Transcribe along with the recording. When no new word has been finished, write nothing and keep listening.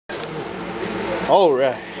All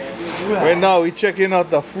right. Right now we're checking out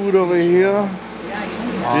the food over here.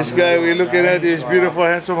 This guy we're looking at is beautiful,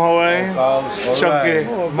 handsome Hawaiian. Chunky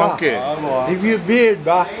monkey. Give you a beard,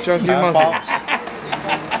 bah. Chunky monkey.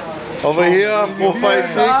 Over here,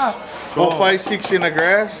 456. 456 in the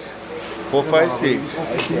grass.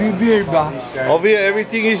 456. Give you a beard, bah. Over here,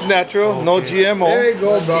 everything is natural. No GMO. There you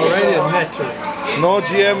go, bro. Right in natural. No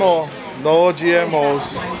GMO. No GMOs.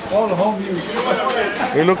 All the home use.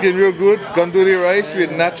 We're looking real good. Ganduri rice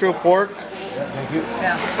with natural pork.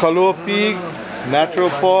 Kalua pig, natural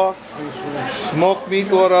pork. Smoked meat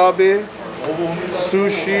warabe.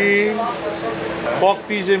 Sushi. Pork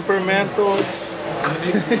peas and pimentos.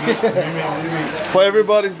 For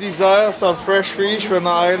everybody's desire, some fresh fish from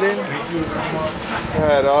the island.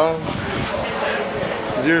 Right on.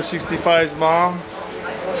 065's mom.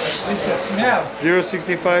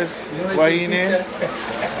 065's wahine.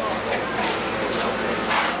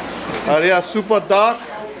 Yeah, super dark.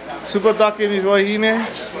 Super dark in his wahine.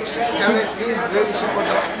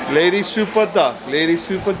 Lady super dark. Lady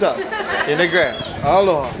super dark. In the grass.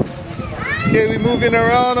 Aloha. Okay, we moving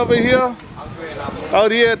around over here.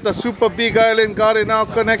 Out here at the super big island Garden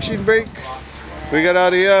connection break. We got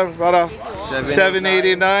out here about a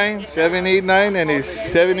 789, 789, and it's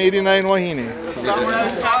 789 wahine.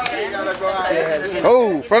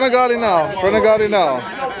 Oh, front of Garden now, front of Garden now.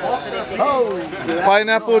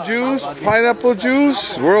 Pineapple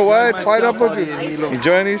juice, worldwide pineapple juice.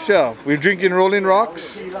 Enjoying yourself. We're drinking Rolling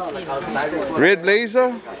Rocks, Red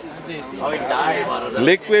Blazer,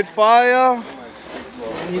 Liquid Fire.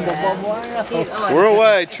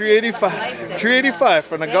 Worldwide, 385. 385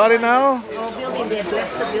 from the Garden now.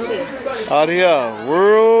 Out here,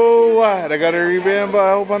 worldwide. I got a remember.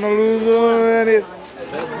 I hope I don't lose it.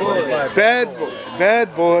 It's bad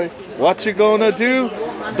boy. What you gonna do?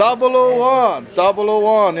 001.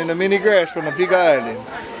 001 in the mini grass from the big island.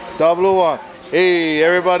 001. Hey,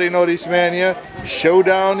 everybody know this man here?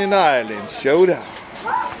 Showdown in the island. Showdown.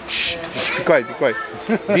 Shh, be quiet, be quiet.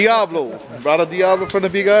 Diablo, brother Diablo from the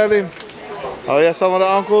big island. Oh yeah, some of the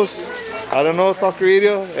uncles, I don't know, talk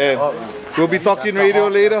radio, and we'll be talking radio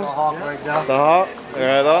later. The Hawk,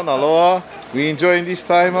 right on, aloha. We enjoying this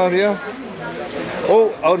time out here.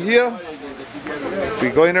 Oh, out here, we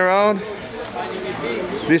going around.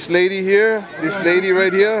 This lady here, this lady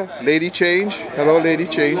right here, Lady Change. Hello, Lady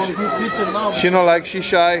Change. She don't like, she's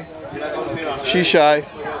shy. She's shy.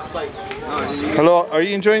 Hello, are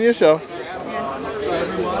you enjoying yourself?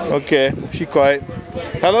 Okay, she quiet.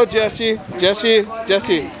 Hello, Jessie. Jessie.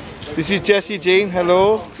 This is Jessie Jane.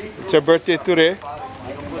 Hello. It's her birthday today.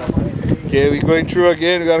 Okay, we're going through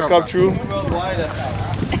again. We gotta come through.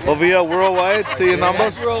 Over here, worldwide. Say your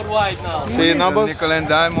numbers. Worldwide now. Say your numbers. Nickel and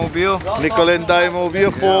dime mobile. Nickel and dime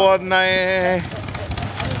mobile. 49.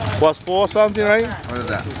 Was 4 something, right? What is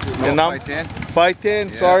that? The No, number 510. 510.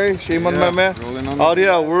 Yeah. Sorry, shame on my man. Out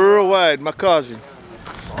here, worldwide. My cousin.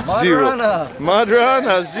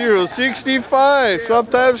 Madrana 065,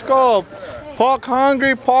 sometimes called pork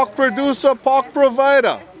hungry, pork producer, pork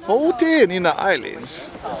provider. 14 in the islands.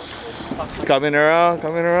 Coming around.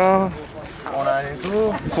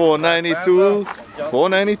 492.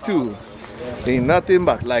 492. Ain't nothing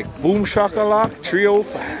but like boom shakalak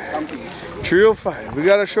 305. 305. We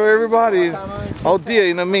gotta show everybody out there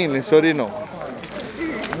in the mainland so they know.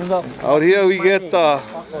 Out here we get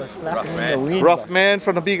Rough Man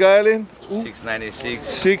from the big island. 696.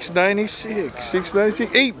 696.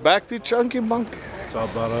 Hey, back to Chunky Monkey. What's up,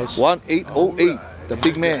 Bradah'z? 1808. The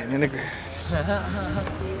big man in the grass.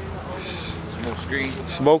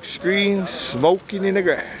 Smoke screen, smoking in the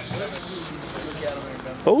grass.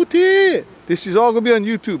 Oh, dear. This is all gonna be on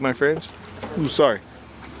YouTube, my friends. Ooh, sorry.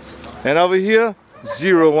 And over here,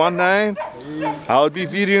 019. I'll be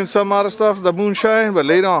videoing some other stuff, the moonshine, but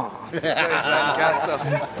later on. To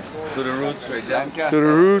the roots right there. To the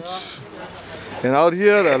roots. And out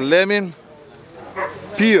here, the lemon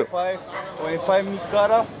peel. 25 meat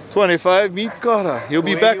cutter. 25 meat cutter. He'll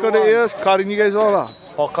be back on the ears, cutting you guys all out.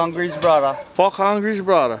 Pork hungry's brother. Pork hungry's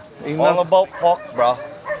brother. Ain't All nothing. about pork, bro.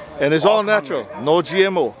 And it's all natural. No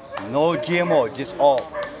GMO. No GMO, just all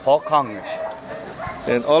pork hungry.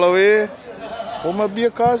 And all the way, oh, my beer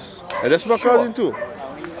cuz. And that's my cousin too.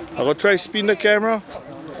 I'm gonna try spin the camera.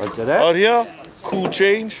 What's that? Out here, cool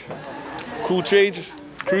change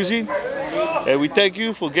cruising. And we thank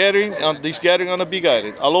you for gathering on this gathering on the big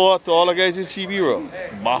island. Aloha to all the guys in CB Road.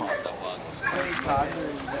 Mahalo.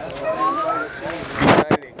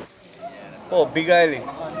 Oh, Big Island,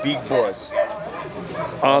 big boss.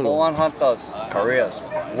 Aloha. One hunters, careers.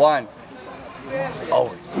 One.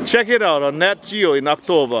 Always. Check it out on Nat Geo in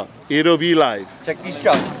October. It'll be live. Check this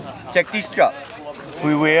truck. Check this truck.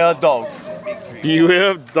 Beware of dog.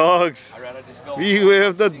 Beware of dogs. Beware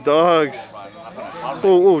of the dogs.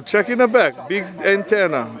 Oh, check in the back. Big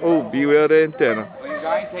antenna. Oh, beware the antenna.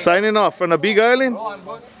 Signing off from the Big Island.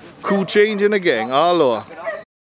 Cool change in the gang. Aloha.